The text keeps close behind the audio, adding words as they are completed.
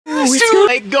It's too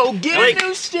late. Go get a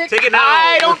new stick. Take it now.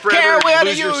 I don't care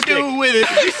whether you do with it.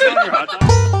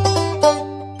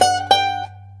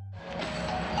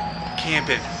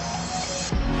 Camping.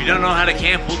 If you don't know how to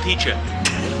camp, we'll teach you.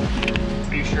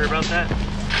 Are you sure about that?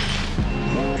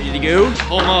 Ready to go?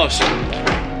 Almost.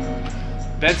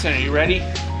 Benson, are you ready?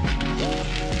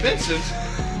 Vincent.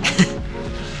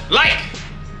 Like!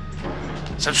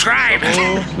 Subscribe!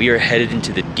 We are headed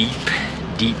into the deep,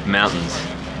 deep mountains.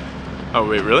 Oh,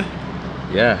 wait, really?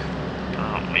 Yeah.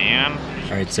 Oh man.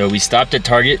 All right, so we stopped at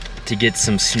Target to get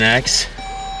some snacks.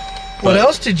 What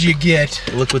else did you get?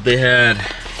 Look what they had.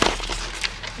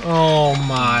 Oh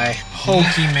my,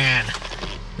 hokey man.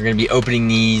 We're gonna be opening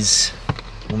these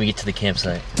when we get to the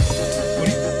campsite.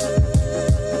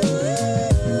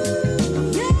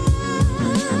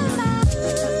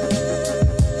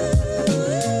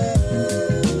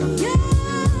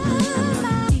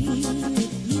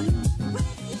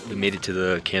 We made it to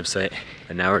the campsite,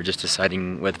 and now we're just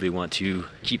deciding whether we want to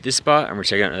keep this spot or we're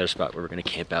checking out another spot where we're gonna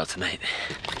camp out tonight.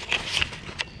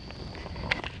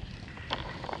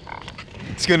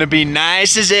 It's gonna be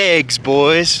nice as eggs,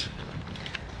 boys.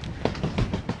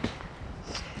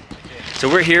 So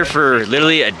we're here for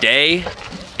literally a day,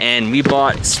 and we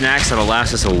bought snacks that'll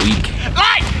last us a week.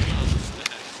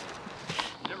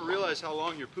 You never realize how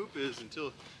long your poop is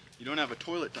until you don't have a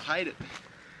toilet to hide it.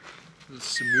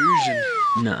 Submersion.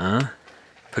 Nuh-uh.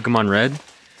 Pokemon Red?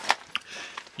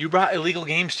 You brought illegal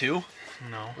games too?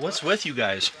 No. What's with you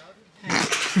guys?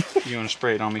 You want to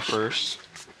spray it on me first?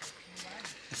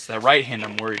 It's the right hand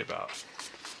I'm worried about.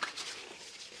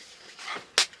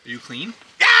 Are you clean?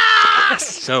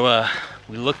 So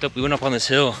we went up on this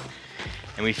hill,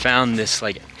 and we found this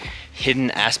like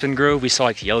hidden aspen grove. We saw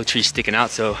like the yellow tree sticking out,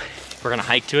 so we're gonna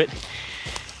hike to it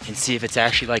and see if it's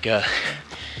actually like a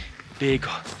big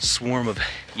swarm of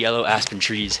yellow aspen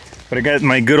trees. But I got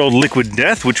my good old Liquid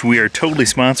Death, which we are totally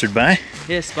sponsored by.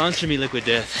 Yeah, sponsor me, Liquid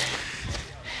Death.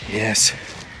 Yes.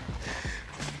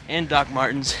 And Doc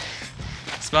Martens.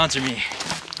 Sponsor me.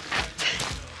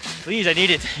 Please, I need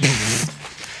it.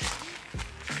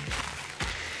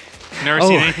 Never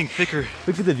seen anything thicker.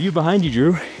 Look at the view behind you,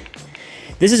 Drew.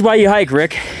 This is why you hike,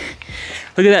 Rick.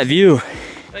 Look at that view.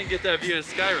 I can get that view in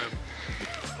Skyrim.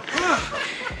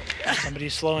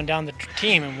 Somebody's slowing down the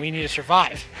team and we need to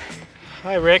survive.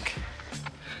 Hi, Rick.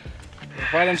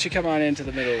 Why don't you come on into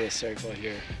the middle of this circle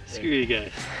here? Screw you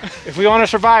guys. If we want to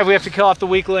survive, we have to kill off the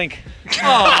weak link.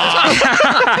 Come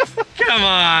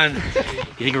on. You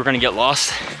think we're gonna get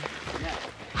lost?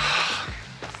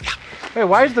 Wait,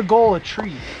 why is the goal a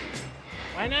tree?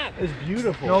 Why not? It's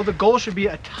beautiful. No, the goal should be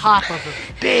atop of a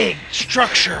big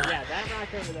structure. Yeah, that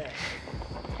rock over there.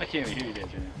 I can't even hear you guys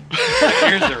right now.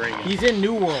 Here's the ring. He's in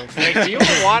New World. Like, do you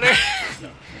want water? No.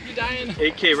 You dying?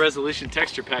 8K resolution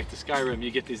texture pack to Skyrim, you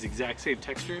get these exact same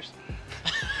textures.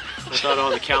 Without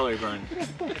all the calorie burn.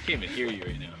 I can't even hear you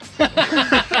right now.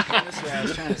 That's why I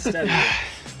was trying to study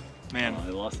it. Man, I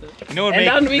lost it. you know what And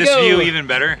down makes we this go. view even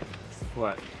better?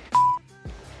 What?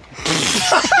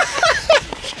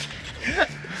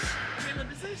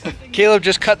 Caleb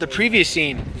just cut the previous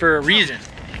scene for a reason.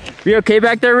 You okay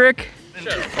back there, Rick?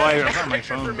 Oh, I got my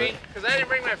phone. Because I didn't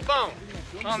bring my phone.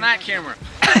 On that camera.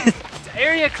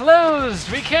 Area closed.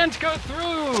 We can't go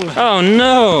through. Oh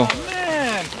no.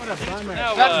 Man, what a bummer.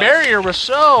 No, That barrier was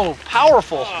so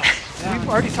powerful. We've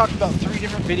already talked about 3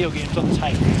 different video games on this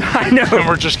hike. I know. And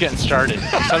we're just getting started.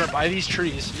 Set up by these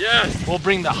trees. Yes! We'll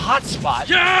bring the hot spot.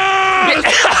 Yes!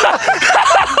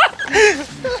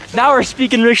 Now we're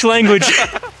speaking Rick's language.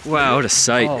 Wow, what a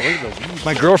sight. Oh, look at the weeds.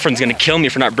 My girlfriend's gonna kill me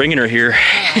for not bringing her here.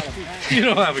 You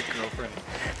don't have a girlfriend.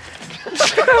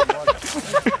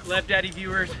 Lebdaddy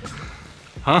viewers,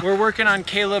 Huh? we're working on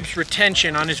Caleb's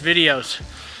retention on his videos.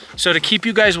 So to keep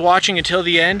you guys watching until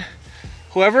the end,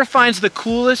 whoever finds the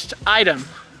coolest item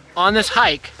on this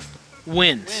hike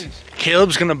wins.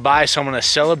 Caleb's gonna buy someone a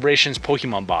Celebrations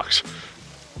Pokemon box.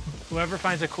 Whoever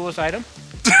finds the coolest item?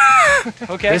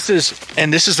 Okay. This is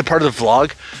the part of the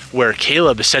vlog where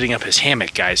Caleb is setting up his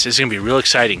hammock, guys. This is gonna be real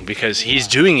exciting because he's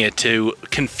doing it to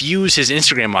confuse his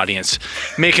Instagram audience,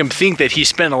 make him think that he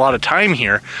spent a lot of time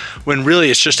here when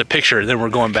really it's just a picture, then we're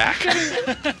going back.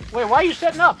 Wait, why are you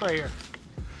setting up right here?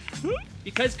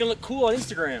 Because it's gonna look cool on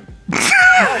Instagram.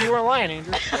 Oh, you weren't lying,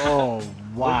 Andrew. Oh,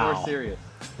 wow. More serious.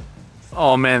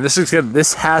 Oh man, this is good.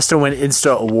 This has to win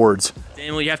Insta awards.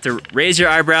 Daniel, you have to raise your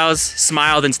eyebrows,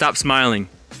 smile, then stop smiling.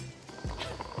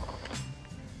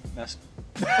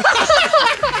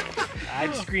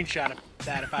 I'd screenshot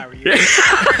that if I were you.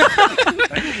 That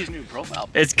could be his new profile.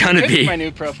 It's gonna be. my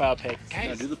new profile pic. Now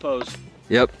Guys, do the pose.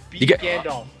 Yep. Beat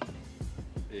Gandalf.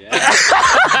 Yeah.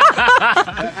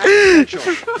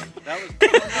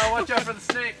 Watch out for the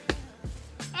snake.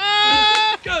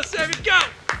 Go, Sammy, go!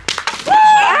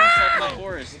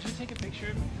 Did you take a picture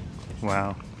of me?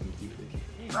 Wow.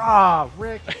 Ah,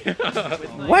 Rick.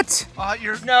 What?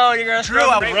 You're gonna Drew,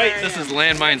 I'm right. This is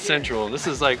Landmine Central. This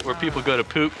is like where people go to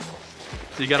poop.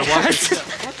 So you gotta watch it.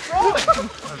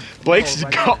 Blake's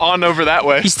on over that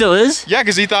way. He still is? Yeah,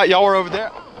 because he thought y'all were over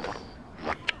there.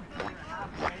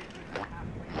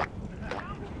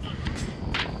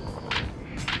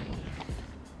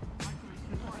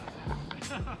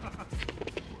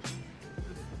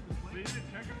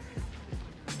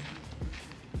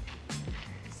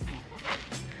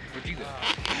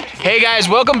 Hey guys,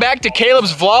 welcome back to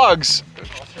Caleb's vlogs.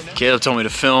 Caleb told me to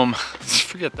film.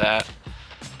 Forget that.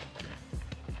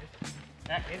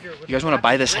 You guys want to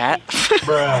buy this hat?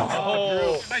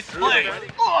 Oh, nice play. Am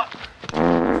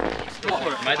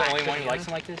I the only one who likes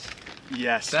him like this?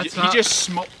 Yes. That's he not- just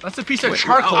smoked. That's a piece of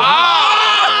charcoal. Oh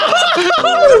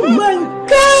my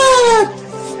God!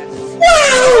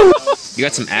 Wow! You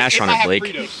got some ash on it,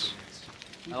 Blake.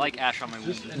 I like ash on my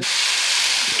window.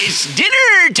 It's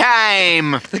dinner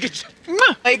time.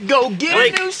 Blake, go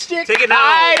get a new stick. take it now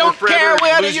I or don't forever care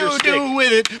what lose your you stick. do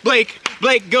with it.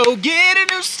 Blake, go get a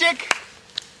new stick.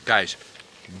 Guys,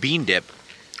 bean dip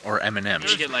or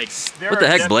M&Ms. Get like What the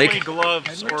heck, Blake?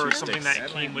 gloves or something that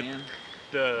came with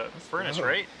the furnace,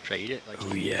 right? Should I eat it?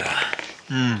 Oh yeah.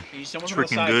 It's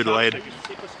freaking good, lad.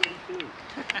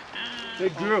 Hey,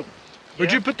 Drew.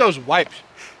 Where'd you put those wipes?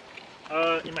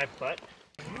 In my butt.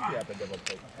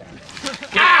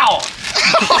 Ow!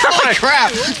 Holy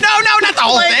crap! No, not the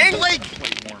whole thing.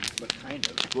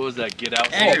 What was that? Get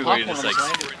out. Wait, it's like.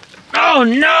 Oh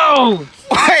no!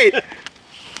 Wait.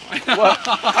 What?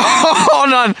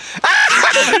 Hold on.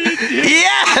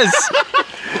 Yes.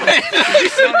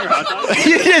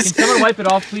 You just. Someone wipe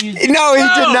it off, please. No, he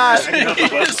did not. He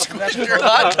just squished your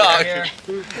hot dog.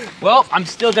 Well, I'm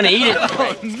still gonna eat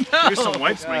it. Here's some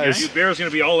wipes, my guy. Barrel's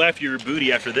gonna be all after your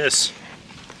booty after this.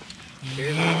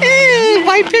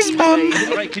 Wipe his bum.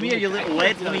 All right, come here, you little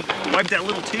lead. Let me wipe that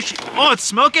little tissue. Oh, it's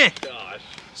smoking.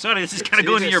 Sorry, this is kind of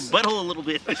going in your butthole a little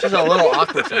bit. This is a little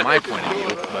awkward from my point of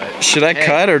view, but Should I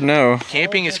cut or no?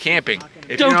 camping is camping.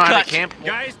 If Don't you know how cut. to camp,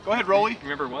 Guys, Go ahead, Rolly.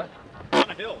 remember what?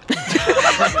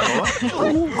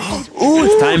 Ooh,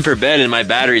 it's time for bed and my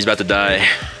battery's about to die.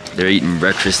 They're eating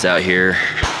breakfast out here.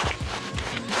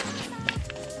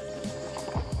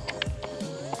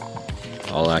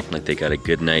 All acting like they got a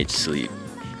good night's sleep.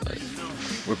 But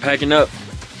we're packing up.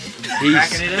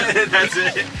 Peace. That's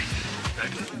it.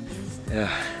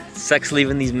 Sucks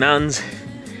leaving these mountains.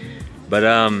 But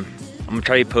I'm gonna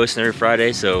try to be posting every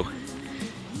Friday, so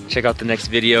check out the next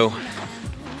video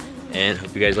and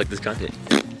hope you guys like this content.